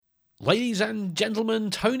Ladies and gentlemen,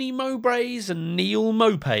 Tony Mowbrays and Neil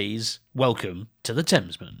Mopays, welcome to the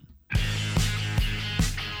Thamesman.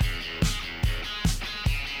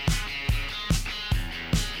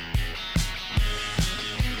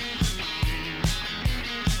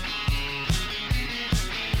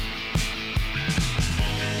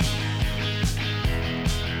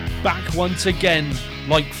 Back once again,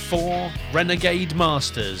 like four renegade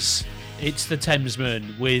masters. It's the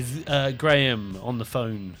Thamesman with Graham on the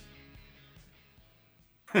phone.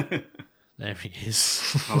 There he is.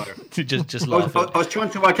 Hello. just laughing. I was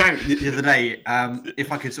trying to work out the other day if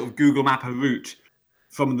I could sort of Google map a route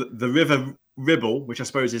from the River Ribble, which I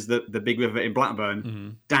suppose is the big river in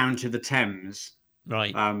Blackburn, down to the Thames.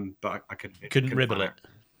 Right. But I couldn't Ribble it.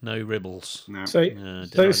 No ribbles. No.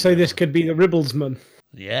 So this could be the Ribblesman.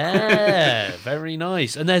 Yeah, very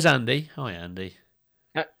nice. And there's Andy. Hi, Andy.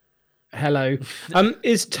 Hello.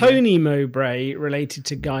 Is Tony Mowbray related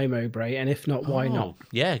to Guy Mowbray? And if not, why not?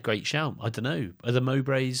 Yeah, great shout. I don't know. Are the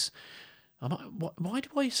Mowbrays... Why do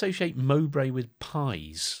I associate Mowbray with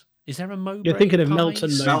pies? Is there a Mowbray? You're thinking of pies? Melton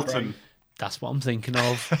Mowbray. Melton. That's what I'm thinking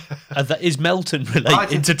of. Is Melton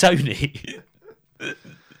related to Tony? I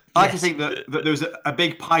like to think that there was a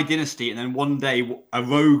big pie dynasty, and then one day a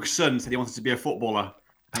rogue son said he wanted to be a footballer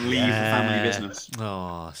and leave the family business.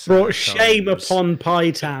 Oh, brought shame upon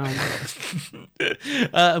Pie Town.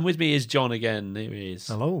 And with me is John again. Here he is.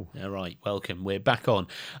 Hello. All right, welcome. We're back on.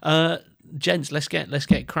 Gents, let's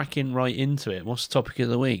get cracking right into it. What's the topic of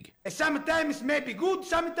the week? Sometimes it may be good,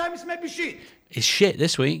 sometimes it may be shit. It's shit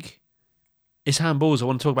this week. It's handballs. I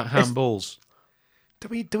want to talk about handballs. Do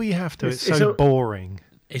we have to? It's so boring.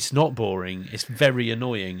 It's not boring. It's very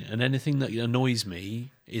annoying. And anything that annoys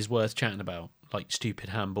me is worth chatting about, like stupid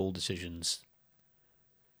handball decisions.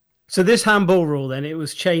 So this handball rule, then, it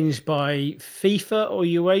was changed by FIFA or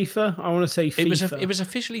UEFA? I want to say FIFA. It was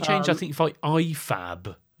officially changed, I think, by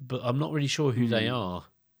IFAB, but I'm not really sure who they are.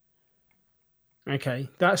 Okay,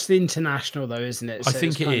 that's the international, though, isn't it? So I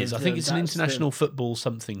think it is. I think it's an international football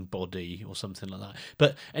something body or something like that.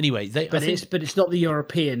 But anyway, but it's not the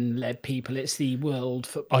European-led people. It's the World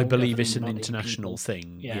Football. I believe it's an international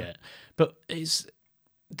thing. Yeah, but it's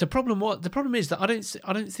the problem. The problem is that I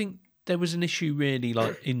don't think there was an issue really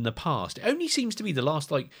like in the past. It only seems to be the last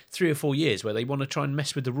like 3 or 4 years where they want to try and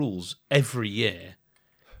mess with the rules every year.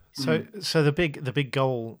 So the big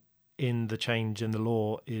goal in the change in the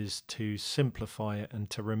law is to simplify it and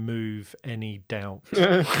to remove any doubt.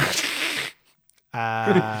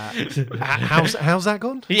 How's that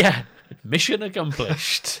gone? Yeah, mission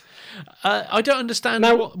accomplished. I don't understand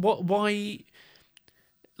why.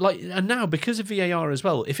 Like, and now because of VAR as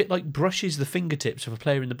well, if it like brushes the fingertips of a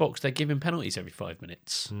player in the box, they're giving penalties every 5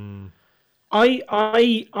 minutes.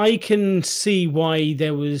 I can see why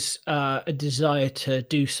there was a desire to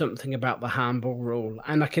do something about the handball rule,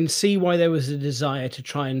 and I can see why there was a desire to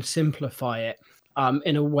try and simplify it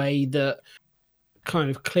in a way that kind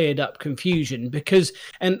of cleared up confusion. Because,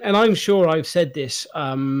 and I'm sure I've said this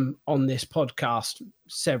on this podcast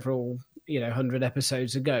several 100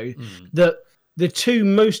 episodes ago, that the two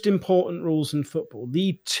most important rules in football,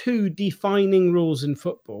 the two defining rules in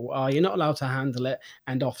football are you're not allowed to handle it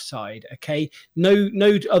and offside, okay? No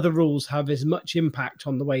other rules have as much impact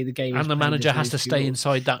on the way the game is played. And the manager has to stay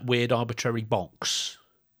inside that weird arbitrary box.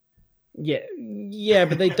 Yeah,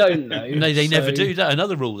 but they don't know. No, they never do. That's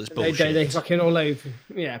another rule that's bullshit. They fucking all over.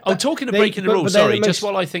 Yeah. Oh, talking of breaking the rules, sorry, just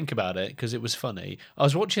while I think about it, because it was funny. I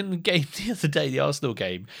was watching the game the other day, the Arsenal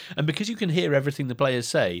game, and because you can hear everything the players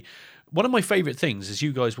say, one of my favourite things, as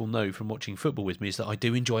you guys will know from watching football with me, is that I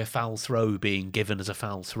do enjoy a foul throw being given as a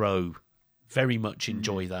foul throw. Very much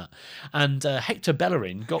enjoy that. And Hector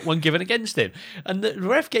Bellerin got one given against him. And the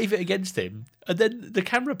ref gave it against him. And then the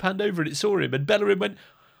camera panned over and it saw him. And Bellerin went,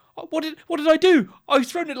 what did I do? I've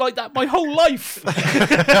thrown it like that my whole life. Which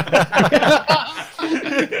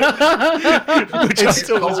I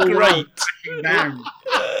thought was great.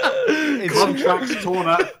 Contracts torn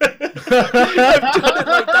up. I've done it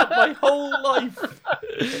like that my whole life.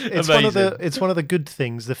 It's one of the good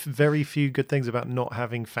things, the very few good things about not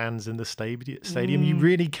having fans in the stadium. You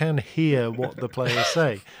really can hear what the players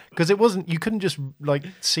say, because you couldn't just like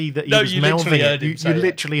see that he was mouthing it. You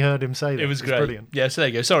literally heard him say that. It was great. Brilliant. Yeah, so there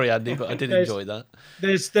you go. Sorry, Andy, but I did enjoy that.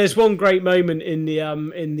 There's one great moment in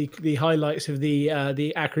the highlights of the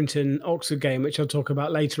Accrington Oxford game, which I'll talk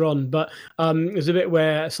about later on. But there's a bit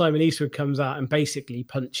where Simon Eastwood comes out and basically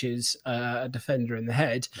punches a defender in the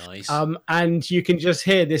head. Nice. And you can just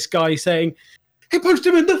hear this guy saying, "He punched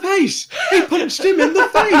him in the face! He punched him in the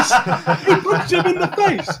face! He punched him in the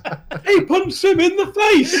face! He punched him in the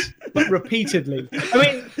face!" But repeatedly. I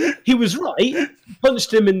mean, he was right,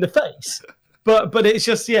 punched him in the face. But it's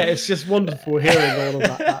just wonderful hearing all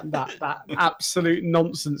of that absolute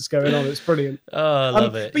nonsense going on. It's brilliant. Oh, I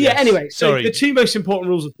love it. But anyway, so the two most important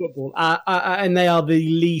rules of football, and they are the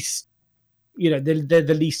least, they're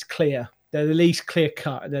the least clear. They're the least clear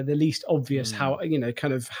cut. They're the least obvious how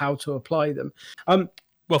to apply them.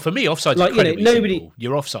 Well, for me, offside's incredibly simple.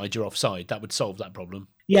 You're offside. You're offside. That would solve that problem.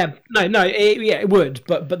 Yeah, it would,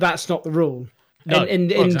 but that's not the rule. No,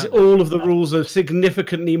 and all of the rules are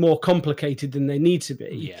significantly more complicated than they need to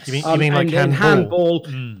be. Yes. You mean like handball?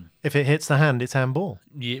 If it hits the hand, it's handball.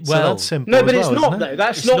 Yeah, so that's simple. No, but it's not though.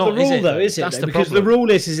 That's not the rule, though, is it? That's the because problem. the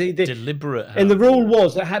rule is deliberate. And the rule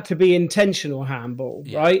was it had to be intentional handball,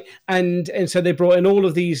 right? And so they brought in all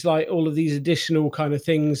of these additional kind of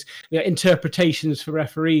things, interpretations for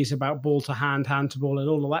referees about ball to hand, hand to ball, and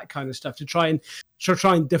all of that kind of stuff to try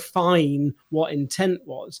and define what intent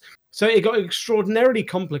was. So it got extraordinarily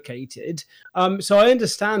complicated. So I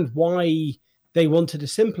understand why they wanted to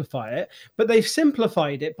simplify it, but they've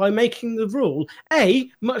simplified it by making the rule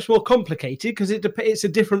much more complicated because it's a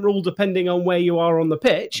different rule depending on where you are on the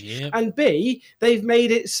pitch, and B, they've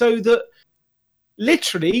made it so that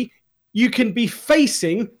literally you can be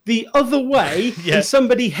facing the other way and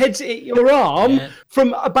somebody heads at your arm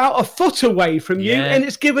from about a foot away from you, and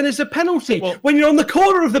it's given as a penalty. Well, when you're on the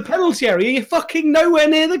corner of the penalty area, you're fucking nowhere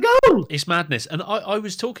near the goal. It's madness. And I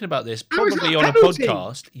was talking about this probably on a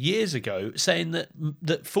podcast years ago, saying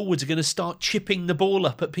that forwards are going to start chipping the ball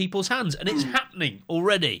up at people's hands, and it's happening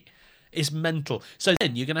already. It's mental. So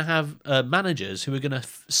then you're going to have managers who are going to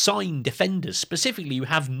sign defenders specifically who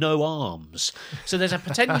have no arms. So there's a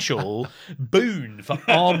potential boon for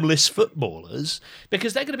armless footballers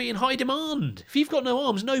because they're going to be in high demand. If you've got no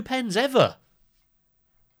arms, no pens ever.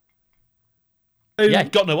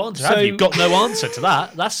 Got no answer. Have you got no answer to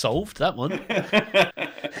that? That's solved. That one.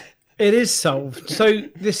 It is solved. So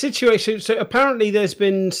the situation. So apparently there's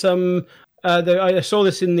been some. I saw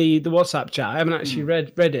this in the WhatsApp chat. I haven't actually read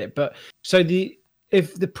it, but so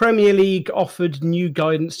if the Premier League offered new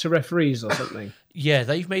guidance to referees or something. Yeah,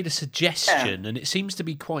 they've made a suggestion, and it seems to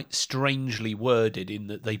be quite strangely worded in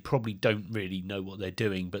that they probably don't really know what they're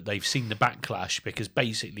doing, but they've seen the backlash because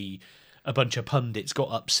basically a bunch of pundits got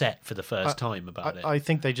upset for the first time about it. I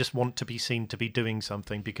think they just want to be seen to be doing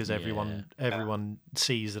something because everyone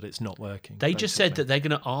sees that it's not working. They just said that they're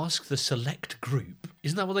going to ask the select group.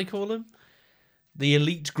 Isn't that what they call them? The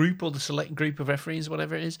elite group or the select group of referees,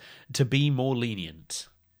 whatever it is, to be more lenient.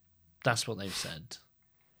 That's what they've said.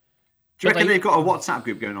 Do you reckon they've got a WhatsApp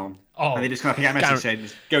group going on? Oh, and they just kind of get a message saying,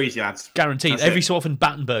 go easy, lads. Guaranteed. Every so often,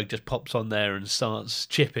 Battenberg just pops on there and starts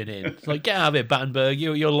chipping in. It's like, get out of it, Battenberg.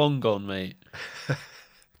 You're long gone, mate.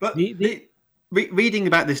 But reading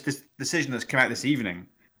about this decision that's come out this evening,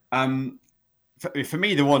 for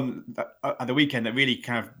me, the one at the weekend that really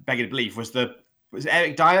kind of begged belief was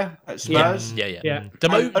Eric Dyer at Spurs? Yeah. The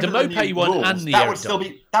Mopay one rules, and the that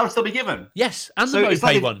would still be given. Yes, and the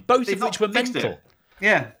Mopay one, both of which were mental.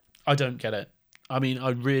 Yeah, I don't get it. I mean, I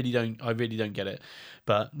really don't get it.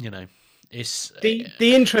 But it's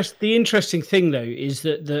the interesting thing though is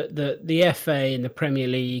that the FA and the Premier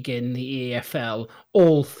League and the EFL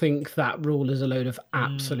all think that rule is a load of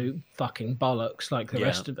absolute fucking bollocks, like the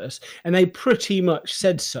rest of us, and they pretty much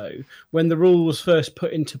said so when the rule was first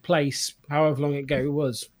put into place, however long ago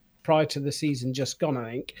was, prior to the season just gone,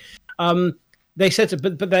 I think. They said so,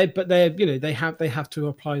 but they have to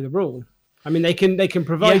apply the rule. I mean, they can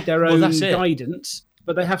provide their own guidance.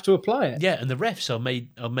 But they have to apply it. Yeah, and the refs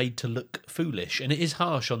are made to look foolish, and it is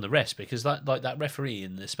harsh on the refs because that referee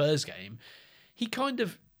in the Spurs game, he kind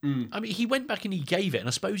of, I mean, he went back and he gave it, and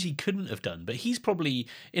I suppose he couldn't have done, but he's probably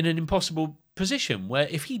in an impossible position where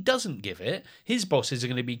if he doesn't give it, his bosses are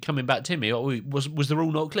going to be coming back to him. Oh, was the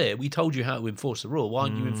rule not clear? We told you how to enforce the rule. Why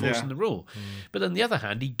aren't you enforcing the rule? But on the other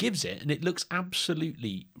hand, he gives it, and it looks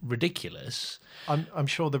absolutely ridiculous. I'm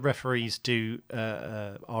sure the referees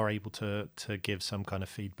are able to give some kind of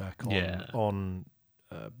feedback on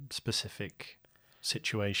specific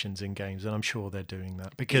situations in games, and I'm sure they're doing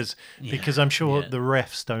that because I'm sure the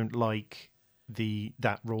refs don't like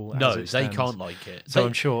that rule. No, they can't like it. So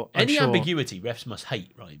I'm sure ambiguity refs must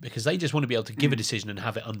hate, right? Because they just want to be able to give a decision and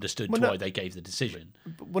have it understood why they gave the decision.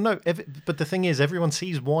 Well, no, but the thing is, everyone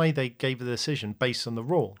sees why they gave the decision based on the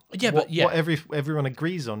rule. Yeah, what everyone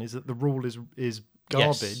agrees on is that the rule is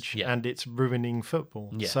garbage and it's ruining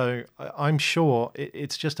football. Yeah. So I'm sure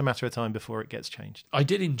it's just a matter of time before it gets changed. I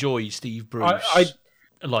did enjoy Steve Bruce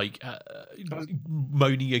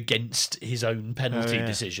moaning against his own penalty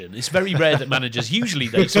decision. It's very rare that managers, usually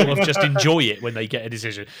they sort of just enjoy it when they get a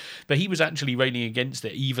decision. But he was actually railing against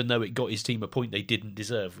it, even though it got his team a point they didn't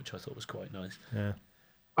deserve, which I thought was quite nice. Yeah.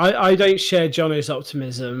 I don't share Jono's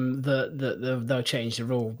optimism that they'll change the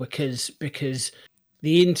rule because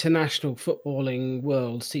the international footballing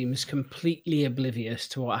world seems completely oblivious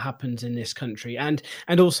to what happens in this country. And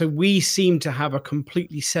also we seem to have a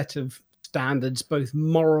completely set of standards, both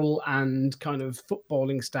moral and kind of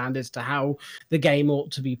footballing standards, to how the game ought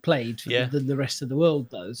to be played than the rest of the world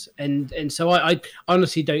does. And so I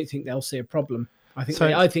honestly don't think they'll see a problem. I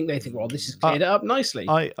think they think, well, this has cleared it up nicely.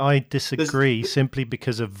 I disagree simply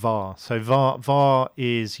because of VAR. So VAR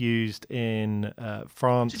is used in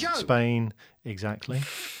France, Spain, exactly.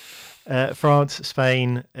 France,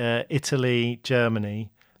 Spain, Italy, Germany.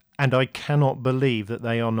 And I cannot believe that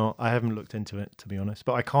they are not. I haven't looked into it, to be honest,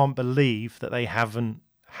 but I can't believe that they haven't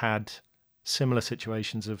had similar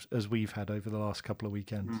situations as we've had over the last couple of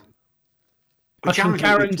weekends. The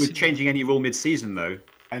challenge with changing any rule mid-season, though,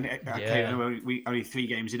 and only 3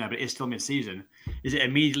 games in there, but it's still mid-season, is it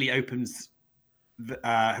immediately opens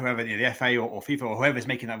whoever, the FA or FIFA or whoever's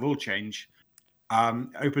making that rule change,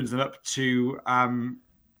 opens them up to.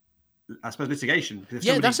 I suppose litigation.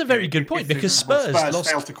 That's a very good point, because Spurs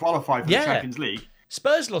failed to qualify for the Champions League.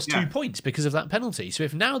 Spurs lost 2 points because of that penalty. So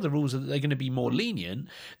if now the rules are that they're going to be more lenient,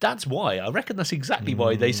 that's why. I reckon that's exactly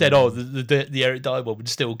why they said, the Eric Dyer one would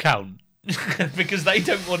still count. Because they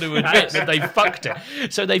don't want to admit that they fucked it.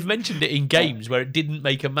 So they've mentioned it in games where it didn't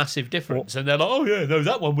make a massive difference. And they're like,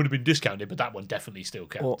 that one would have been discounted, but that one definitely still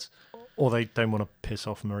counts. Or they don't want to piss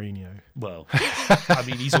off Mourinho. Well, I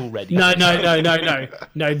mean, he's already... No,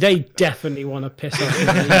 they definitely want to piss off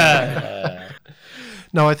Mourinho.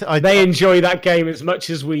 No, they enjoy that game as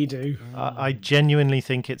much as we do. I genuinely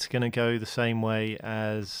think it's going to go the same way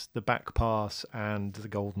as the back pass and the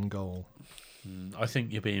golden goal. I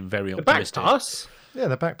think you're being very optimistic. The back pass? Yeah,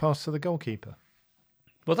 the back pass to the goalkeeper.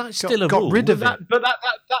 Well, that's still a rule. Got rid of it. But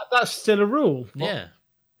that's still a rule. Yeah.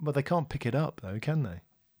 Well, they can't pick it up, though, can they?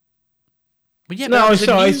 But yeah, no,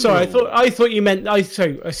 sorry. I thought you meant. I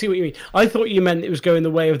see what you mean. I thought you meant it was going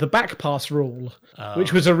the way of the back pass rule,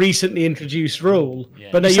 which was a recently introduced rule. Yeah.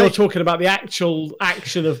 But no, you're talking about the actual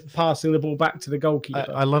action of passing the ball back to the goalkeeper.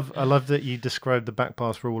 I love that you described the back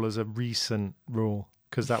pass rule as a recent rule,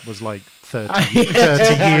 because that was like 30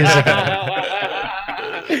 years ago.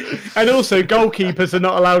 And also, goalkeepers are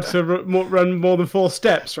not allowed to run more than 4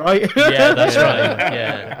 steps, right? Yeah, that's right.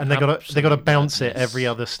 Yeah, and they got to bounce it every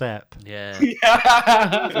other step. Yeah.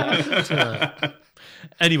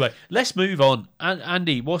 Anyway, let's move on.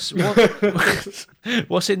 Andy, what's in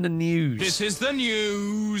the news? This is the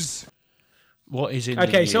news. What is in the news?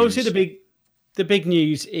 Okay, so obviously the big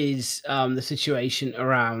news is the situation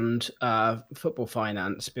around football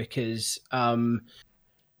finance, because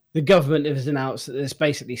the government has announced that there's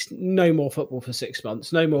basically no more football for 6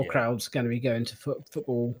 months. No more crowds going to be going to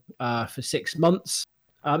football for 6 months.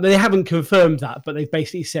 They haven't confirmed that, but they've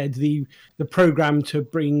basically said the program to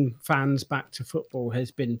bring fans back to football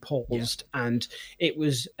has been paused, and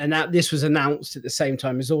this was announced at the same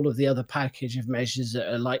time as all of the other package of measures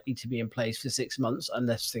that are likely to be in place for 6 months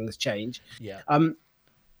unless things change. Yeah.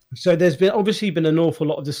 So there's obviously been an awful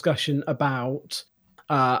lot of discussion about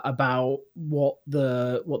what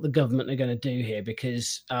the government are going to do here,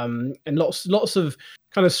 because and lots of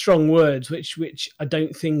kind of strong words which I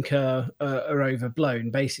don't think are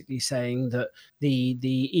overblown, basically saying that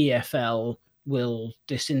the EFL will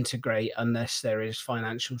disintegrate unless there is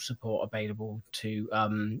financial support available to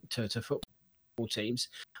football teams,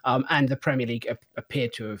 and the Premier League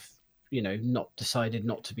appeared to have not decided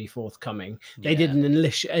not to be forthcoming. They did an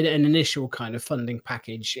initial kind of funding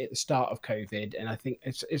package at the start of COVID, and I think,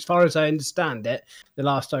 as far as I understand it, the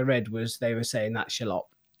last I read was they were saying that's your lot.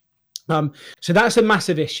 So that's a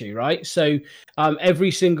massive issue, right? So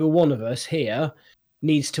every single one of us here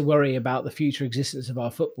needs to worry about the future existence of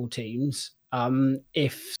our football teams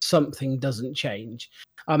if something doesn't change.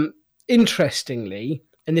 Interestingly,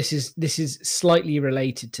 and this is slightly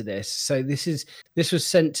related to this. So this was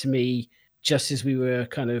sent to me just as we were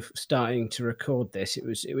kind of starting to record this. It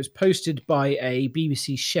was posted by a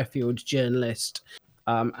BBC Sheffield journalist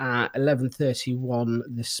at 11:31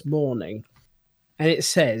 this morning, and it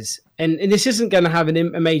says, and this isn't going to have a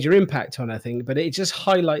major impact on anything, but it just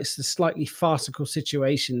highlights the slightly farcical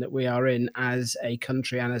situation that we are in as a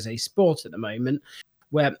country and as a sport at the moment,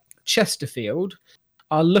 where Chesterfield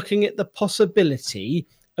are looking at the possibility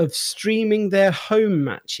of streaming their home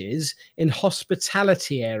matches in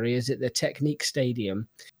hospitality areas at the Technique Stadium.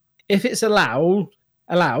 If it's allowed,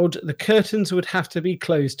 allowed, the curtains would have to be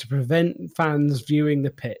closed to prevent fans viewing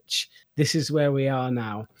the pitch. This is where we are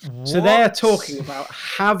now. What? So they're talking about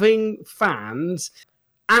having fans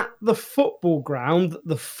at the football ground,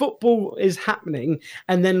 the football is happening,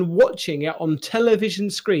 and then watching it on television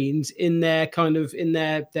screens in their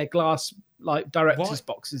glass like directors'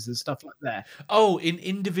 boxes and stuff like that. Oh, in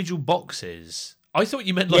individual boxes. I thought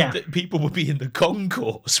you meant that people would be in the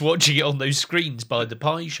concourse watching it on those screens by the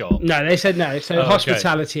pie shop. No, they said no. So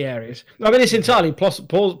hospitality areas. I mean, it's entirely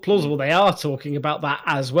plausible. They are talking about that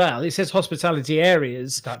as well. It says hospitality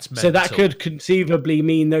areas. That's mental. So that could conceivably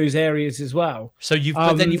mean those areas as well. So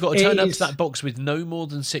then you've got to turn up to that box with no more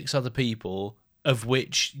than 6 other people, of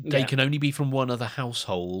which they can only be from one other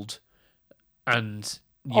household, and.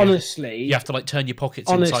 Honestly, you have to like turn your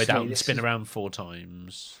pockets inside out and spin around 4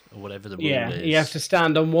 times or whatever the rule is. You have to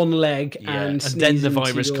stand on one leg and then the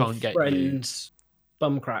virus can't get you.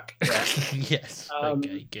 Bum crack. Yeah. Yes.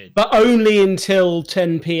 Okay, good. But only until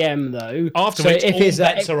 10 p.m. though. After which all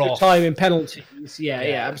bets are off. Time in penalties.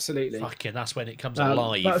 Yeah, absolutely. Fucking, that's when it comes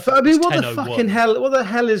alive. But I mean, what the fucking hell? What the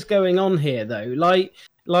hell is going on here though?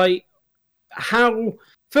 Like how?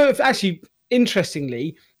 Actually,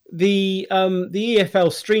 interestingly. The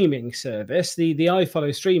EFL streaming service, the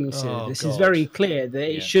iFollow streaming service, is very clear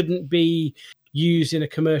that it shouldn't be used in a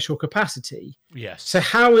commercial capacity. Yes. So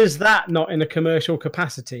how is that not in a commercial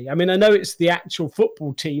capacity? I mean, I know it's the actual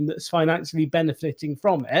football team that's financially benefiting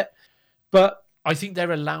from it, but I think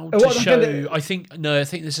they're allowed to show. I think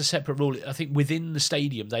there's a separate rule. I think within the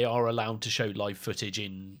stadium they are allowed to show live footage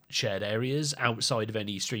in shared areas outside of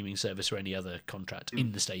any streaming service or any other contract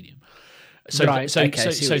in the stadium. So they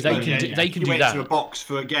can do that. To a box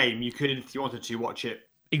for a game, you could, if you wanted to, watch it.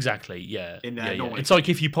 Exactly. Yeah. It's like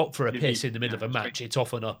if you pop for a piss in the middle of a match, it's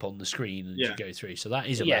often up on the screen and you go through. So that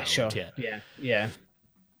is allowed. Yeah, sure. Yeah.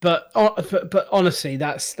 But honestly,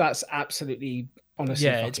 that's absolutely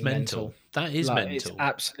it's mental. That is mental. It's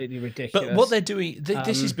absolutely ridiculous. But what they're doing,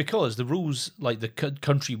 this is because the rules, like the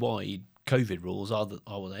countrywide COVID rules, are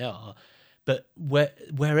what they are. But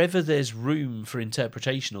wherever there's room for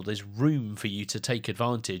interpretation or there's room for you to take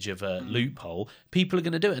advantage of a loophole, people are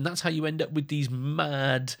going to do it. And that's how you end up with these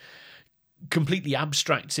mad, completely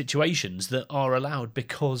abstract situations that are allowed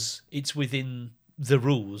because it's within the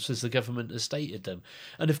rules as the government has stated them.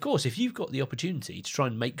 And of course, if you've got the opportunity to try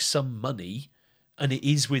and make some money and it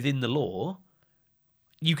is within the law,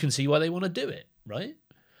 you can see why they want to do it, right?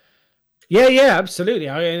 Yeah, absolutely.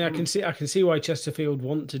 I can see why Chesterfield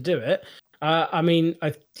want to do it. I mean,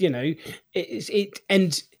 it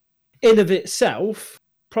and in of itself,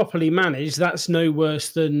 properly managed, that's no worse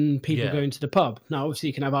than people going to the pub. Now, obviously,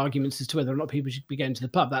 you can have arguments as to whether or not people should be going to the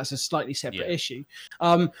pub. That's a slightly separate issue.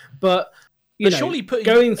 But surely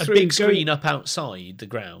putting a big screen up outside the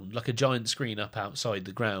ground, like a giant screen up outside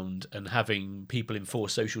the ground, and having people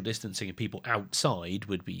enforce social distancing and people outside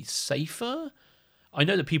would be safer. I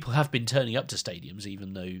know that people have been turning up to stadiums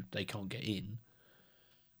even though they can't get in.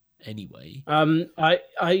 Anyway, but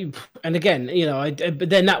then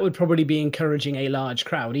that would probably be encouraging a large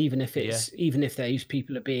crowd, even if those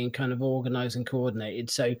people are being kind of organised and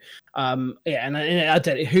coordinated. So, and I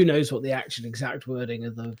don't. Who knows what the actual exact wording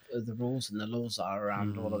of the rules and the laws are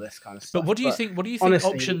around all of this kind of stuff. But what do you think? What do you think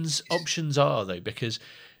honestly, options are though? Because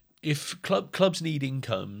if clubs need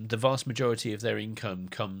income, the vast majority of their income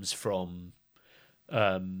comes from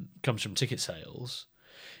ticket sales.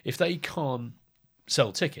 If they can't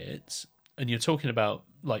sell tickets, and you're talking about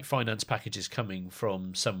like finance packages coming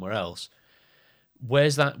from somewhere else,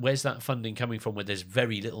 where's that funding coming from where there's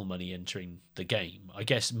very little money entering the game? I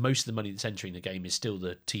guess most of the money that's entering the game is still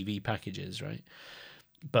the TV packages, right?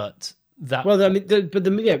 But that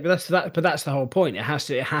but that's the whole point. It has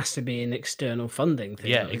to be an external funding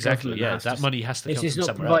thing. Yeah, exactly. Yeah, that money has to come from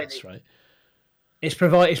somewhere else, right? It's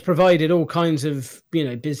provided all kinds of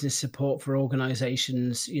business support for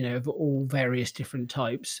organisations of all various different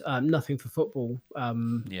types. Nothing for football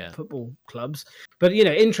clubs, but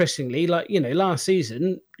interestingly, last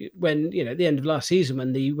season when at the end of last season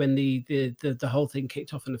when the whole thing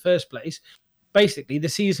kicked off in the first place, basically the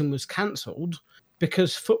season was cancelled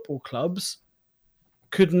because football clubs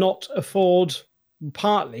could not afford.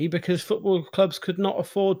 Partly because football clubs could not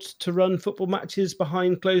afford to run football matches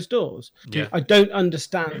behind closed doors. Yeah. I don't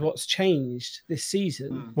understand what's changed this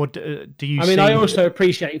season. What do you? I mean, I also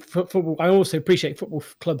appreciate football. I also appreciate football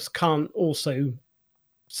clubs can't also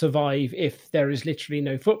survive if there is literally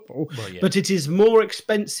no football. Well, yeah. But it is more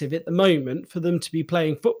expensive at the moment for them to be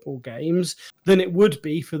playing football games than it would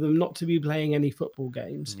be for them not to be playing any football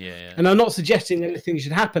games. Yeah. And I'm not suggesting anything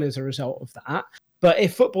should happen as a result of that. But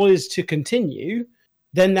if football is to continue,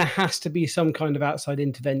 then there has to be some kind of outside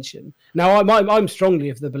intervention. Now, I'm strongly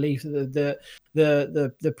of the belief that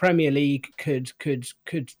the Premier League could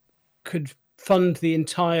fund the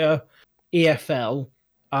entire EFL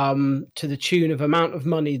to the tune of amount of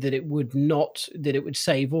money that it would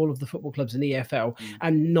save all of the football clubs in the EFL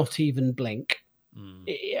and not even blink.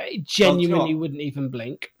 It genuinely wouldn't even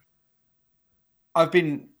blink. I've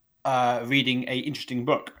been reading an interesting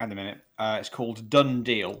book at the minute. It's called Done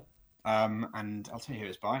Deal. And I'll tell you who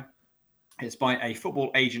it's by. It's by a football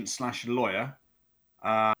agent / lawyer.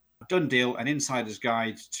 Done Deal, an insider's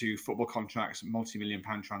guide to football contracts,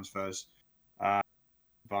 multi-million-pound transfers,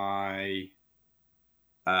 by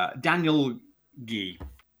Daniel Gee,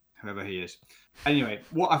 whoever he is. Anyway,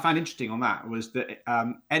 what I found interesting on that was that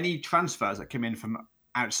any transfers that come in from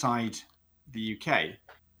outside the UK,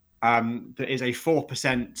 there is a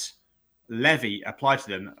 4% levy applied to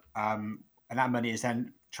them, and that money is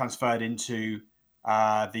then transferred into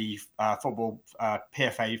the football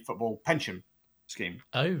PFA football pension scheme.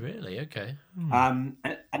 Oh, really? Okay. And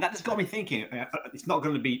that just got me thinking. It's not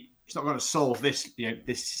going to solve this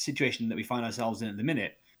this situation that we find ourselves in at the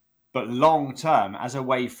minute, but long term, as a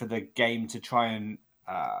way for the game to try and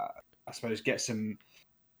I suppose get some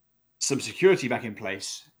security back in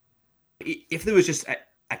place. If there was just a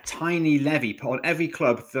tiny levy put on every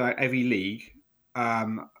club throughout every league,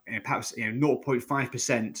 perhaps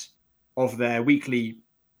 0.5% of their weekly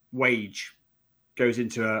wage goes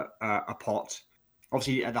into a pot.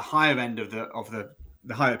 Obviously, at the higher end of the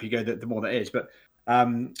higher up you go, the more that is. But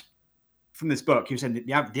from this book, he was saying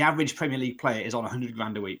that the average Premier League player is on 100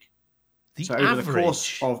 grand a week. Over the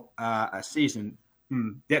course of a season,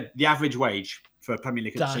 the average wage for Premier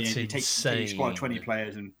League, that's so you take a squad of 20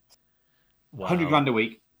 players and 100 grand a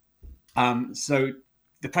week. So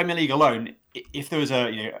the Premier League alone, if there was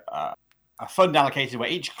a fund allocated where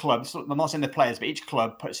each club, I'm not saying the players, but each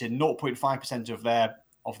club puts in 0.5%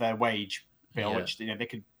 of their wage bill, which they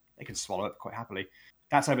can swallow up quite happily.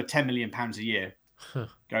 That's over £10 million a year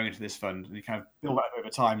going into this fund, and you kind of build that over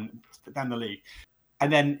time down the league.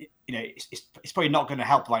 And then it's probably not going to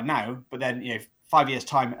help right now, but then 5 years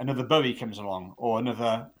time, another Bury comes along or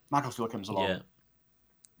another Macclesfield comes along. Yeah.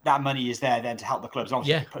 That money is there then to help the clubs.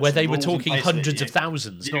 Yeah, where they were talking hundreds of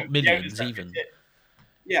thousands, not millions even.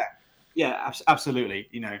 Yeah, absolutely.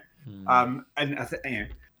 And I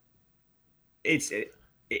think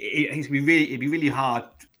it'd be really hard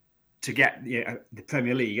to get the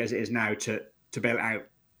Premier League as it is now to bail out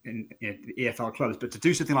in the EFL clubs, but to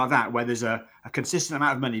do something like that where there's a consistent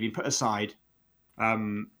amount of money being put aside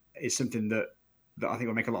is something that I think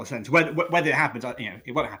will make a lot of sense. Whether it happens,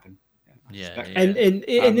 it won't happen. Yeah. And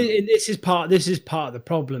this is part of the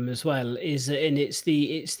problem as well, is that it's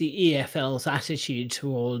the EFL's attitude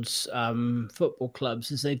towards football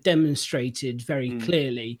clubs, as they've demonstrated very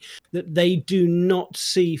clearly that they do not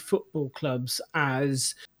see football clubs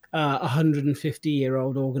as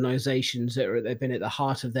 150-year-old organizations they've been at the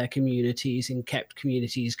heart of their communities and kept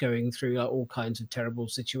communities going through all kinds of terrible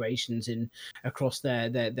situations across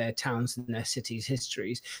their towns and their cities'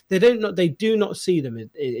 histories. They do not see them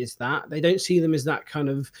as that. They don't see them as that kind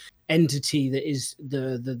of entity that is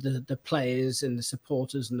the players and the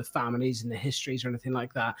supporters and the families and the histories or anything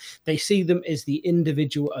like that. They see them as the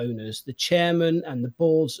individual owners, the chairman and the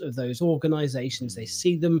boards of those organizations. They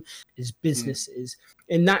see them as businesses.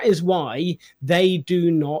 And that is why they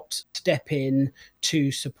do not step in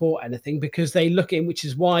to support anything, because they look in, which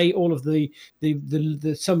is why all of the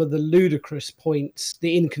some of the ludicrous points,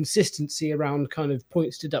 the inconsistency around kind of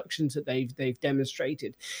points deductions that they've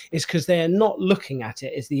demonstrated, is because they are not looking at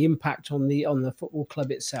it as the impact on the football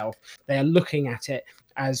club itself. They are looking at it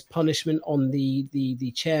as punishment on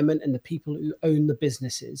the chairman and the people who own the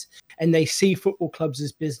businesses, and they see football clubs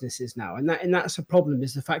as businesses now, and that's a problem,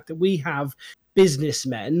 is the fact that we have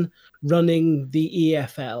businessmen running the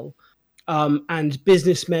EFL, and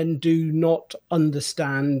businessmen do not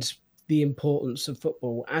understand the importance of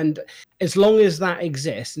football. And as long as that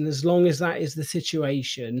exists, and as long as that is the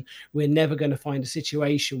situation, we're never going to find a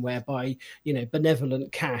situation whereby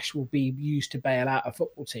benevolent cash will be used to bail out a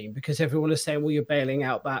football team, because everyone is saying, well, you're bailing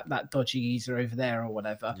out that dodgy geezer over there or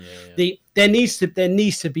whatever. There needs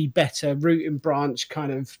to be better root and branch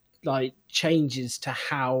kind of like changes to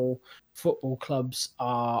how football clubs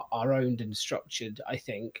are owned and structured, I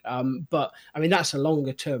think. But I mean, that's a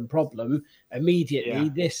longer term problem. Immediately,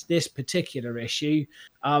 this particular issue,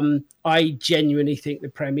 I genuinely think the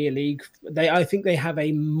Premier League, I think they have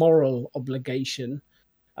a moral obligation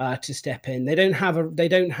to step in. They don't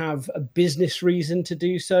have a business reason to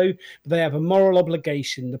do so, but they have a moral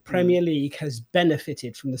obligation. The Premier League has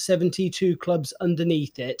benefited from the 72 clubs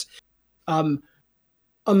underneath it,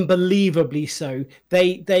 unbelievably so.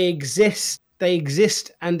 They exist,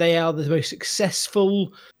 and they are the most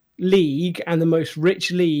successful league and the most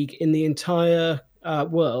rich league in the entire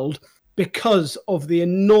world because of the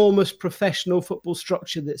enormous professional football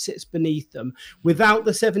structure that sits beneath them. Without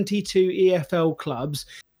the 72 EFL clubs,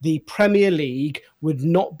 the Premier League would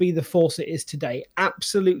not be the force it is today.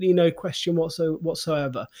 Absolutely no question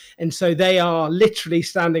whatsoever. And so they are literally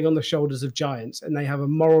standing on the shoulders of giants, and they have a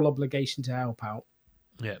moral obligation to help out.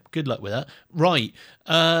 Yeah, good luck with that. Right.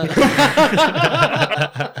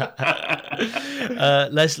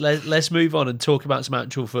 Let's move on and talk about some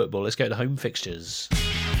actual football. Let's go to home fixtures.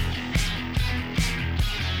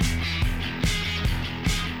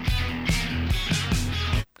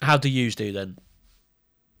 How do yous do then?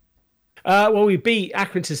 Well, we beat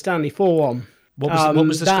Accrington Stanley 4-1. What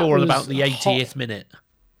was the score on about the 80th minute?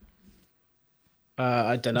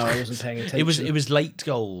 I don't know. I wasn't paying attention. It was late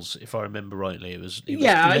goals, if I remember rightly. It was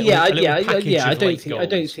I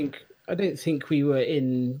don't think we were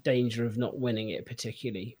in danger of not winning it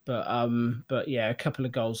particularly, but yeah, a couple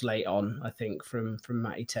of goals late on, I think, from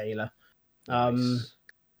Matty Taylor. Nice.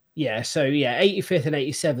 85th and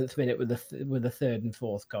 87th minute with the third and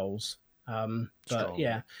fourth goals. But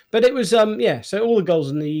it was so all the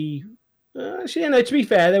goals in the to be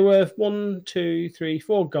fair, there were 1, 2, 3,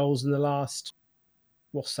 4 goals in the last.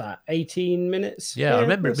 What's that? 18 minutes. Yeah, I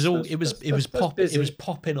remember it was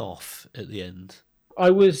popping off at the end. I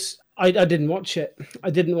didn't watch it.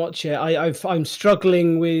 I'm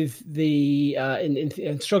struggling with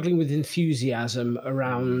struggling with enthusiasm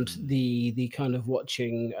around the kind of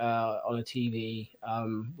watching on a TV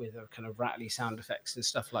with a kind of rattly sound effects and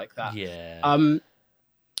stuff like that. Yeah.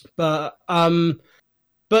 But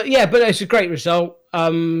it's a great result.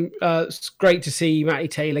 It's great to see Matty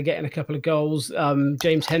Taylor getting a couple of goals.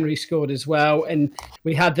 James Henry scored as well, and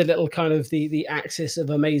we had the little kind of the axis of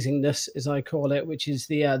amazingness, as I call it, which is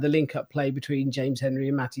the link-up play between James Henry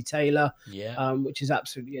and Matty Taylor, which is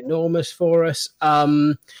absolutely enormous for us.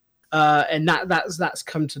 And that's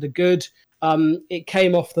come to the good. It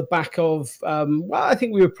came off the back of I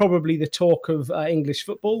think we were probably the talk of English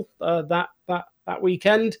football that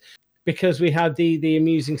weekend. Because we had the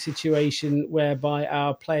amusing situation whereby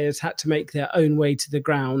our players had to make their own way to the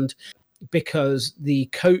ground because the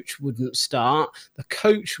coach wouldn't start. The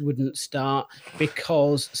coach wouldn't start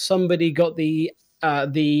because somebody got the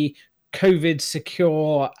COVID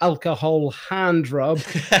secure alcohol hand rub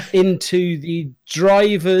into the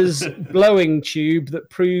driver's blowing tube that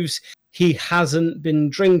proves he hasn't been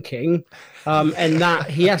drinking, and that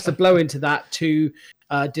he has to blow into that to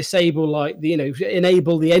disable,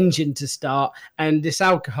 enable the engine to start, and this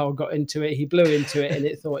alcohol got into it. He blew into it, and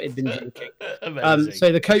it thought it'd been drinking.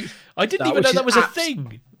 So the coach, I didn't even know that was a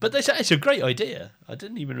thing, but it's a great idea. I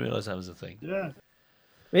didn't even realise that was a thing. Yeah.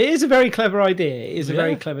 It is a very clever idea. It is a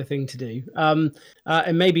very clever thing to do.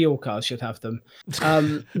 And maybe all cars should have them.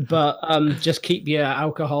 But just keep your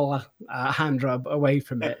alcohol hand rub away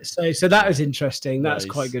from it. So that was interesting. That's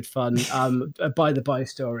quite good fun. By the by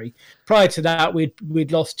story. Prior to that,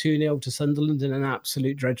 we'd lost 2-0 to Sunderland in an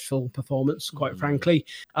absolute dreadful performance, quite frankly.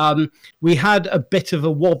 We had a bit of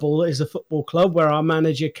a wobble as a football club where our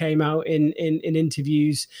manager came out in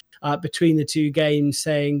interviews between the two games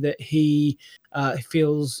saying that he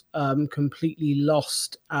feels completely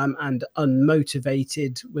lost and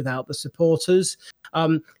unmotivated without the supporters.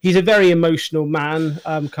 He's a very emotional man,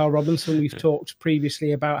 Carl Robinson. We've talked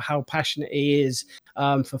previously about how passionate he is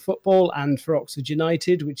for football and for Oxford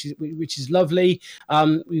United, which is lovely.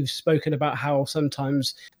 We've spoken about how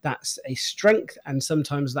sometimes that's a strength and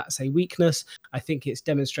sometimes that's a weakness. I think it's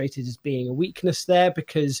demonstrated as being a weakness there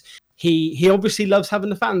because he obviously loves having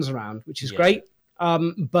the fans around, which is great.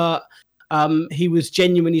 But he was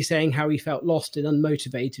genuinely saying how he felt lost and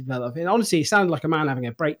unmotivated. And honestly, he sounded like a man having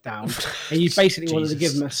a breakdown. And you basically wanted to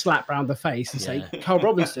give him a slap round the face and say, Carl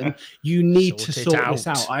Robinson, you need to sort this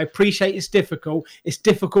out. I appreciate it's difficult. It's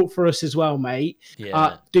difficult for us as well, mate.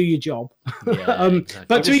 Do your job. Exactly.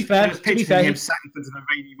 But to be fair, him sat in front of a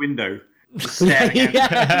rainy window. Staring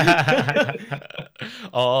at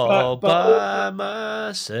all by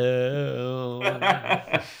myself.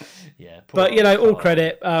 But all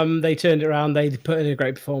credit. They turned it around. They put in a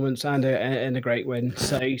great performance and a great win.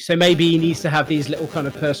 So maybe he needs to have these little kind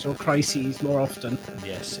of personal crises more often.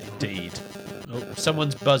 Yes, indeed. Oh,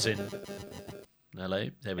 someone's buzzing. Hello.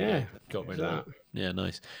 There we go. Got rid of that. Yeah,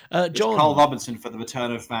 nice. John. Carl Robinson for the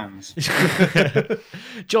return of fans.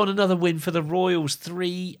 John, another win for the Royals.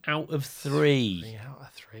 3 out of 3. 3 out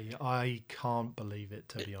of 3. I can't believe it,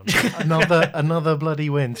 to be honest. another bloody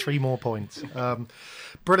win. 3 more points.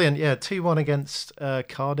 Brilliant. Yeah, 2-1 against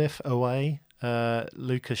Cardiff away.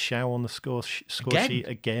 Lucas Shaw on the score sheet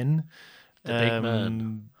again. The big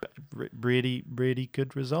man. Really, really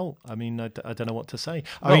good result. I mean, I don't know what to say.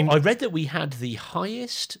 I read that we had the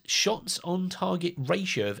highest shots on target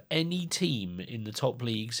ratio of any team in the top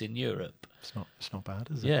leagues in Europe. It's not bad,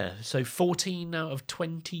 is it? Yeah, so 14 out of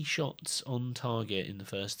 20 shots on target in the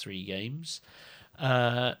first 3 games,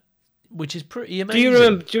 which is pretty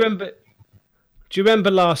amazing. Do you remember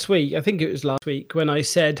last week? I think it was last week when I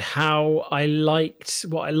said what I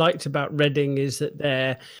liked about Reading is that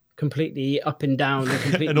they're completely up and down and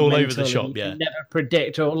completely and all over the shop. Yeah, never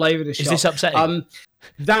predict all over the shop. Is this upsetting?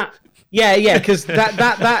 Because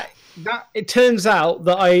that it turns out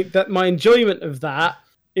that my enjoyment of that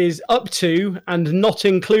is up to and not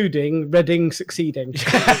including Reading succeeding. So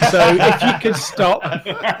if you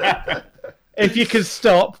could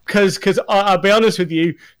stop, because I'll be honest with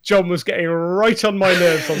you, John was getting right on my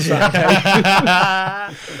nerves on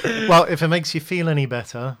Saturday. Well, if it makes you feel any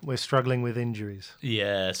better, we're struggling with injuries.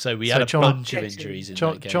 Yeah, so we had a bunch of injuries in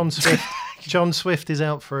that game. John Swift is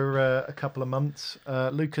out for a couple of months.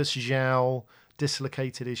 Lucas Zhao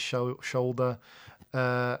dislocated his shoulder.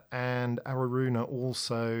 And Araruna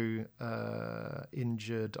also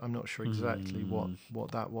injured. I'm not sure exactly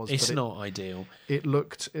what that was. It's not ideal. It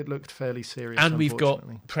looked fairly serious. And we've got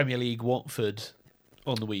Premier League Watford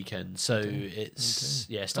on the weekend, so it's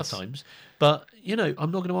tough times. But I'm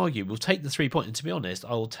not going to argue. We'll take the 3 points. And to be honest,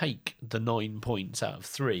 I'll take the 9 points out of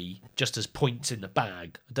 3 just as points in the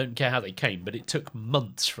bag. I don't care how they came, but it took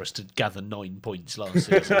months for us to gather 9 points last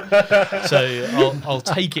season. So I'll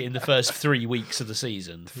take it in the first 3 weeks of the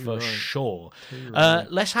season for sure.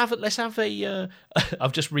 Let's have a.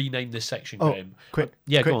 I've just renamed this section, Graham. Go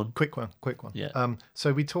on. Quick one. Yeah.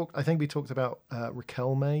 So I think we talked about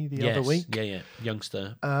Riquelme the other week. Yeah.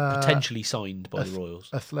 Youngster, potentially signed by the Royals.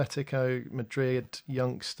 Atletico Madrid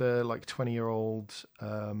youngster, like 20-year-old,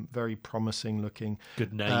 very promising looking.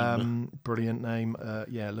 Good name. Brilliant name.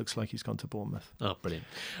 Looks like he's gone to Bournemouth. Oh, brilliant.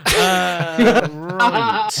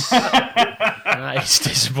 Right. That is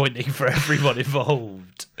disappointing for everyone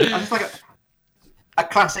involved. That's like a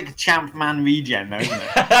classic champ man regen, though, isn't it?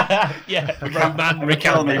 Yeah, Roman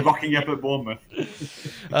Riquelme rocking up at Bournemouth.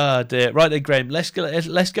 Oh dear. Right then, Graham, let's go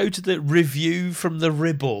to the review from the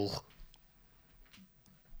Ribble.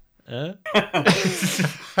 Well,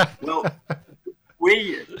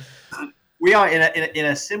 we are in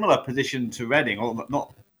a similar position to Reading, or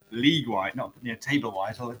not league-wide, not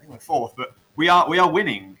table-wise. I think we're 4th, but we are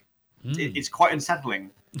winning. It's quite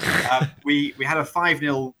unsettling. We had a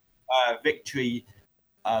 5-0 victory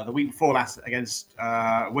the week before last against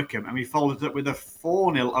Wycombe, and we followed up with a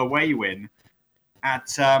 4-0 away win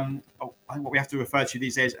at I think what we have to refer to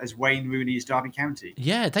these days as Wayne Rooney's Derby County.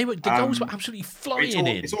 Yeah, the goals were absolutely flying in.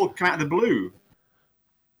 It's all come out of the blue.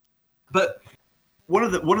 But one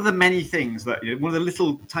of the many things that one of the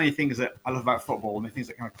little tiny things that I love about football, and the things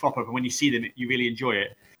that kind of crop up, and when you see them, you really enjoy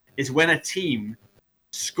it, is when a team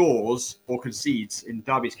scores or concedes, in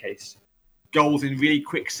Derby's case, goals in really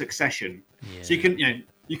quick succession. Yeah. So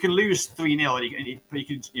you can lose 3-0, but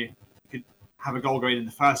you could have a goal going in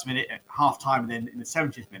the first minute at half time and then in the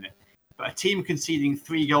 70th minute. But a team conceding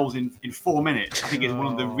 3 goals in 4 minutes, I think, is one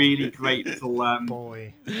of the really great little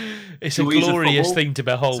it's a glorious thing to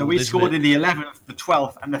behold. So we scored in the 11th, the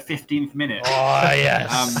 12th, and the 15th minute. Oh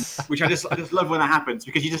yes, which I just love when that happens,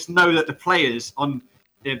 because you just know that the players on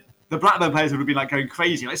the Blackburn players would be like going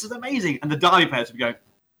crazy, like, this is amazing, and the Derby players would be going,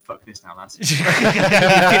 fuck this now, lads.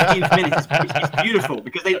 15th minute is beautiful,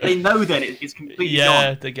 because they know that it's completely gone.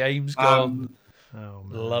 Yeah, the game's gone.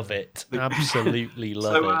 Love it. Absolutely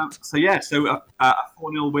love it. So a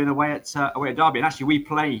 4-0 win away at Derby. And actually, we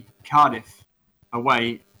play Cardiff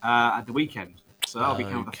away at the weekend. So that'll be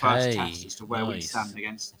kind of the first test as to where we stand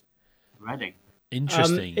against Reading.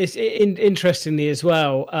 Interesting. It's interestingly as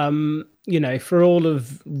well, for all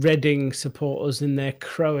of Reading supporters and their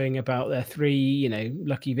crowing about their 3,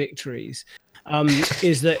 lucky victories,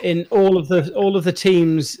 is that in all of the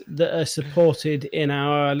teams that are supported in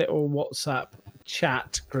our little WhatsApp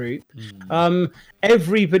chat group,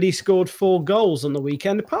 everybody scored 4 goals on the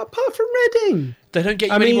weekend, apart from Reading. They don't get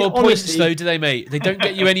you any more points, though, do they, mate? They don't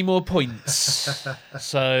get you any more points.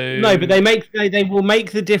 So no, but they will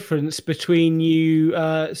make the difference between you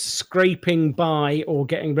scraping by or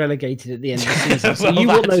getting relegated at the end of the season. So you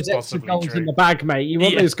want those extra goals in the bag, mate. You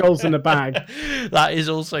want those goals in the bag. That is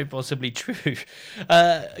also possibly true.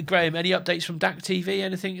 Graham, any updates from DAC TV?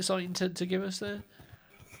 Anything exciting to give us there?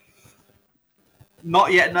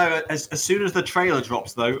 Not yet, no. As soon as the trailer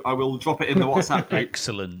drops, though, I will drop it in the WhatsApp group.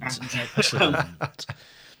 Excellent.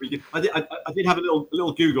 I did have a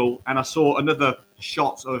little Google, and I saw another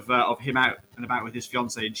shot of him out and about with his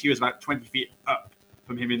fiancée, and she was about 20 feet up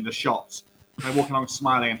from him in the shot. And I walking along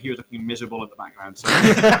smiling, and he was looking miserable in the background. So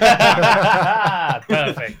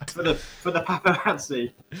perfect for the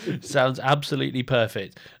paparazzi. Sounds absolutely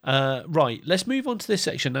perfect. Right, let's move on to this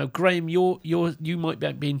section now. Graham, you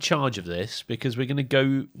might be in charge of this because we're going to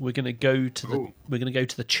go to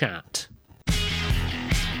the chat.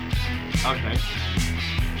 Okay.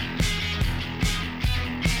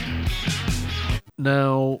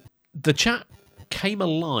 Now, the chat came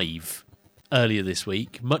alive earlier this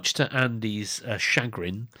week, much to Andy's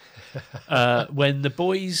chagrin, when the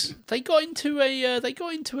boys they got into a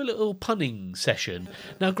little punning session.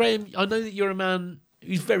 Now, Graham, I know that you're a man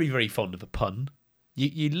who's very, very fond of a pun.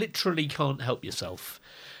 You literally can't help yourself.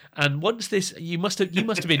 And once this, you must have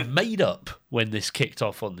been made up when this kicked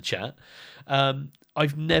off on the chat.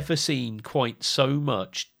 I've never seen quite so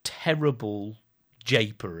much terrible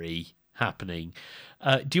japery happening.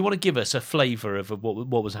 Do you want to give us a flavour of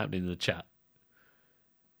what was happening in the chat?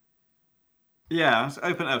 Yeah, let's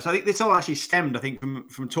open it up. So I think this all actually stemmed,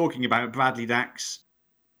 from talking about Bradley Dack's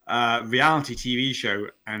reality TV show,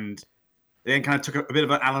 and they then kind of took a bit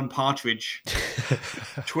of an Alan Partridge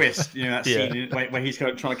twist. You know, that scene where he's kind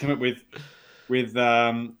of trying to come up with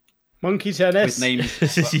monkey tennis with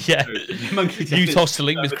names. Yeah, monkey tennis. You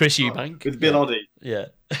tossing with Chris Eubank with Bill Oddie. Yeah.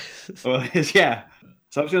 Well, yeah.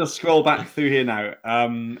 So I'm just going to scroll back through here now,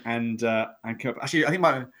 and actually, I think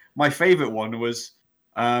my favourite one was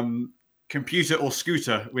Computer or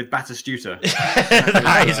Scooter with Batistuta.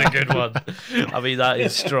 That is a good one. I mean, that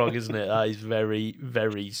is strong, isn't it? That is very,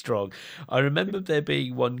 very strong. I remember there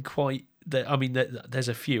being one there's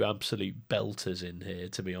a few absolute belters in here,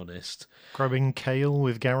 to be honest. Grubbing Kale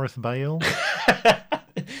with Gareth Bale.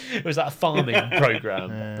 Was that a farming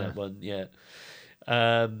programme? That one, yeah.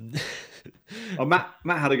 Matt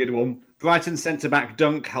had a good one. Brighton centre-back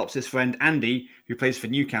Dunk helps his friend Andy, who plays for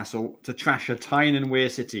Newcastle, to trash a Tyne and Weir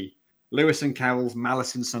City. Lewis and Carroll's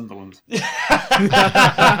Malice in Sunderland. That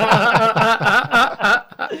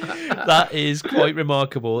is quite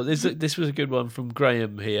remarkable. This was a good one from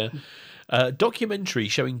Graham here. Documentary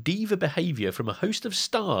showing diva behaviour from a host of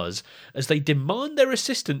stars as they demand their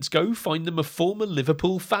assistants go find them a former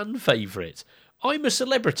Liverpool fan favourite. I'm a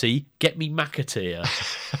celebrity, get me McAteer.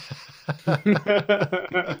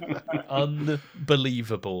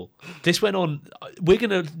 Unbelievable. This went on. We're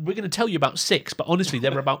gonna tell you about 6, but honestly,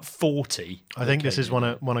 there were about 40. I think this is one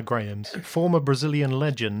of Graham's. Former Brazilian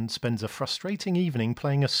legend spends a frustrating evening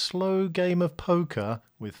playing a slow game of poker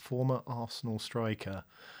with former Arsenal striker.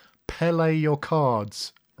 Pele your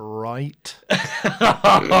cards, right?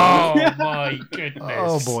 Oh my goodness.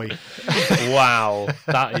 Oh boy. Wow,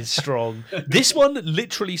 that is strong. This one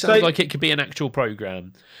literally sounds like it could be an actual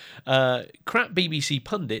programme. Crap BBC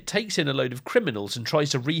pundit takes in a load of criminals and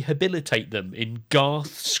tries to rehabilitate them in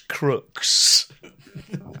Garth's Crooks.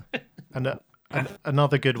 And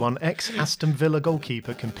another good one. Ex-Aston Villa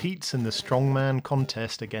goalkeeper competes in the strongman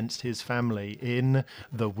contest against his family in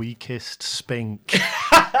The Weakest Spink.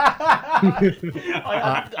 I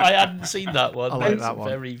hadn't seen that one. I like that one.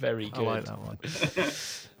 Very, very good. I like that one.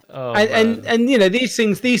 Oh, and you know, these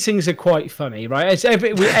things are quite funny, right?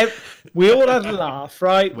 We all had a laugh,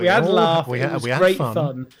 right? We had a laugh. It was great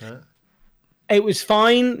fun. Yeah. It was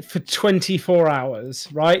fine for 24 hours,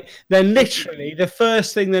 right? Then literally the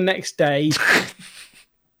first thing the next day,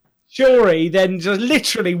 Shuri then just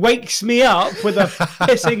literally wakes me up with a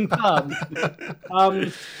pissing pun.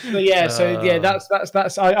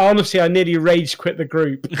 That's. I honestly, I nearly rage quit the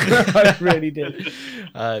group. I really did.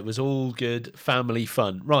 It was all good family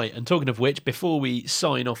fun, right? And talking of which, before we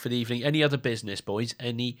sign off for the evening, any other business, boys?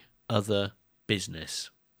 Any other business?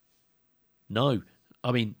 No,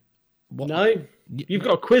 I mean. What? No, you've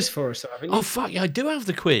got a quiz for us, haven't you? Oh, fuck, yeah, I do have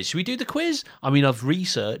the quiz. Should we do the quiz? I mean, I've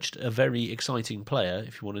researched a very exciting player,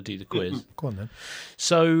 if you want to do the quiz. Go on, then.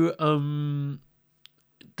 So,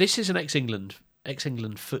 this is an ex-England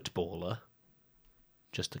footballer,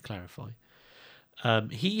 just to clarify.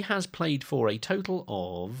 He has played for a total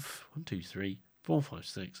of 1, 2, 3, 4, 5,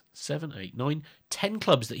 6, 7, 8, 9, 10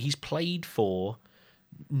 clubs that he's played for,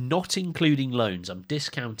 not including loans. I'm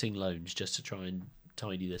discounting loans just to try and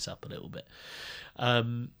tidy this up a little bit.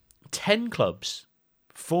 10 clubs.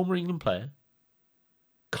 Former England player.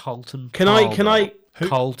 Carlton Palmer.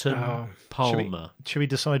 Carlton Palmer. Should we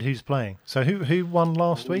decide who's playing? So who won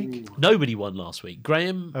last week? Nobody won last week.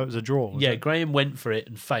 Graham. Oh, it was a draw. Yeah, Graham went for it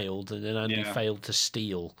and failed, and then Andy failed to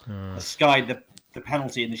steal. Skied the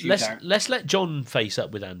penalty in the shootout. Let's let John face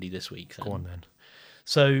up with Andy this week. Then. Go on then.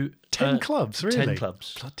 So 10 clubs, really? 10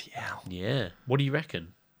 clubs. Bloody hell. Yeah. What do you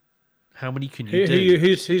reckon? How many can you do?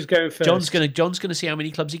 Who's going first? John's gonna see how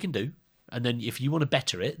many clubs he can do, and then if you want to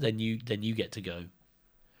better it, then you get to go.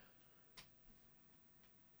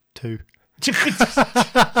 2.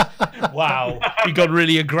 Wow, you got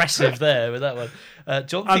really aggressive there with that one.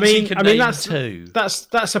 John thinks he can name that's 2.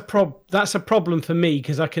 That's a problem for me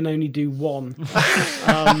because I can only do 1,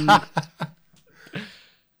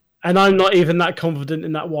 and I'm not even that confident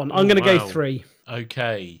in that one. I'm going to go 3.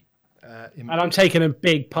 Okay, and I'm taking a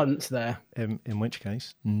big punt there. In which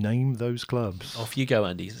case, name those clubs. off you go,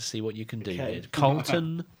 Andy. Let's see what you can do here.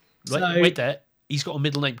 Carlton. Wait there. He's got a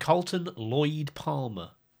middle name. Carlton Lloyd Palmer.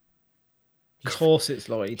 Of course, it's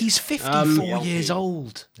Lloyd. He's 54 years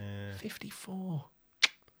old. Yeah. 54.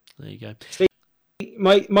 There you go.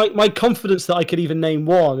 My confidence that I could even name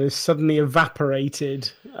 1 is suddenly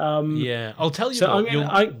evaporated. Yeah, I'll tell you. So what,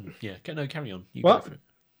 carry on. You what? Go for it.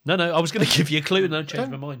 No, I was going to give you a clue and I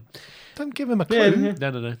changed my mind. Don't give him a clue.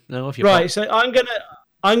 Yeah. No. Off your right. part. So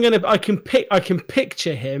I can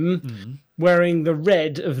picture him wearing the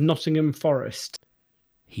red of Nottingham Forest.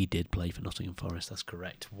 He did play for Nottingham Forest. That's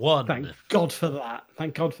correct. 1. Thank God for that.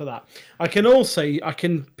 I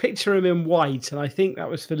can picture him in white, and I think that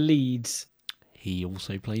was for Leeds. He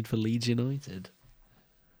also played for Leeds United.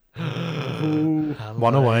 Hello,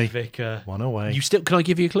 1 away. Vicar. 1 away. Can I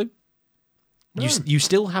give you a clue? No. You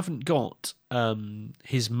still haven't got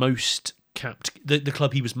his most capped, the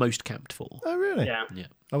club he was most capped for. Oh, really? Yeah.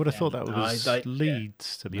 I would have thought that was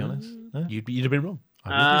Leeds, to be honest. No? You'd have been wrong.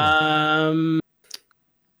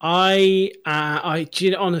 Honestly,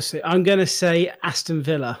 I'm going to say Aston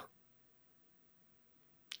Villa.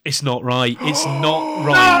 It's not right. It's not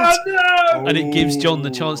right. No! And it gives John the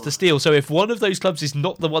chance to steal. So if one of those clubs is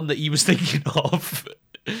not the one that he was thinking of,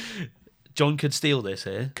 John could steal this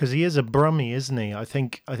here. Because he is a Brummie, isn't he? I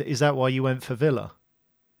think. Is that why you went for Villa?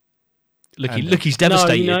 Look, he's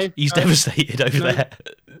devastated. He's devastated over there.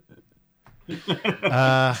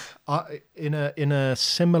 In a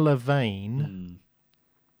similar vein,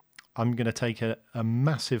 I'm going to take a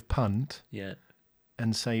massive punt. Yeah.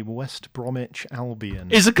 And say West Bromwich Albion.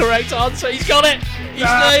 Is the correct answer. He's got it. He's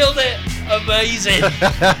nailed it. Amazing.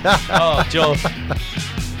 Oh, John.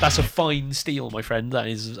 That's a fine steal, my friend. That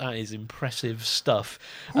is impressive stuff.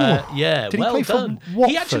 Yeah, Did well he play done. For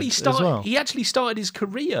Watford He actually started his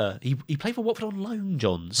career. He played for Watford on loan,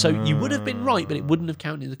 John. So you would have been right, but it wouldn't have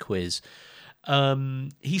counted in the quiz.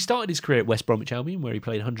 He started his career at West Bromwich Albion, where he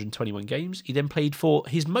played 121 games. He then played for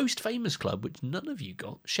his most famous club, which none of you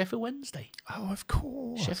got, Sheffield Wednesday. Oh, of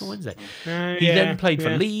course. Sheffield Wednesday. He then played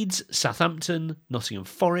for Leeds, Southampton, Nottingham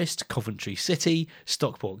Forest, Coventry City,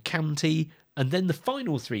 Stockport County, and then the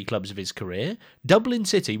final 3 clubs of his career, Dublin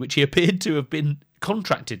City, which he appeared to have been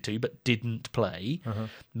contracted to but didn't play,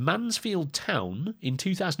 Mansfield Town in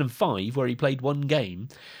 2005, where he played 1 game,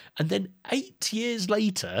 and then 8 years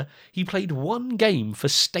later, he played 1 game for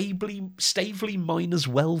Staveley Miners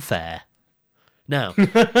Welfare. Now,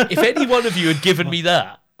 if any one of you had given me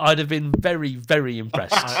that, I'd have been very, very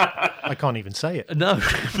impressed. I can't even say it. No,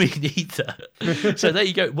 me neither. So there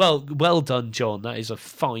you go. Well done, John. That is a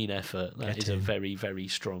fine effort. That is a very, very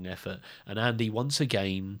strong effort. And Andy, once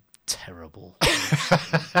again, terrible.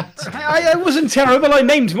 I wasn't terrible. I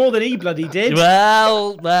named more than he bloody did.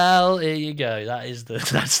 Well, here you go. That's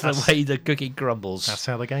the way the cookie crumbles. That's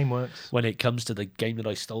how the game works. When it comes to the game that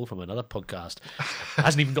I stole from another podcast,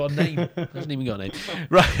 hasn't even got a name.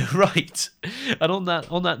 Right. And on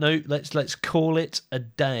that note, let's call it a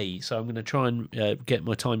day. So I'm going to try and get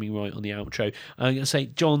my timing right on the outro. I'm going to say,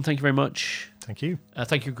 John, thank you very much. Thank you.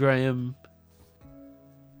 Thank you, Graham.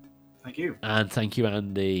 Thank you. And thank you,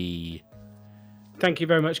 Andy. Thank you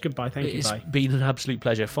very much. Goodbye. Thank you. It's Bye. been an absolute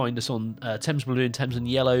pleasure. Find us on Thames Blue and Thames and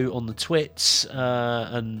Yellow on the twits,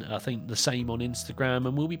 and I think the same on Instagram.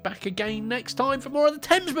 And we'll be back again next time for more of the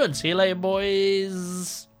Thamesmen. See you later,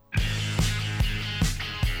 boys.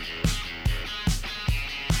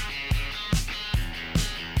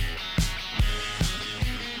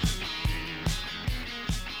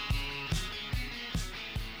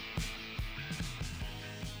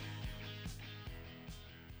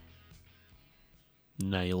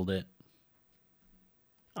 Nailed it.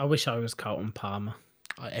 I wish I was Carlton Palmer.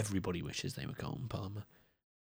 Everybody wishes they were Carlton Palmer.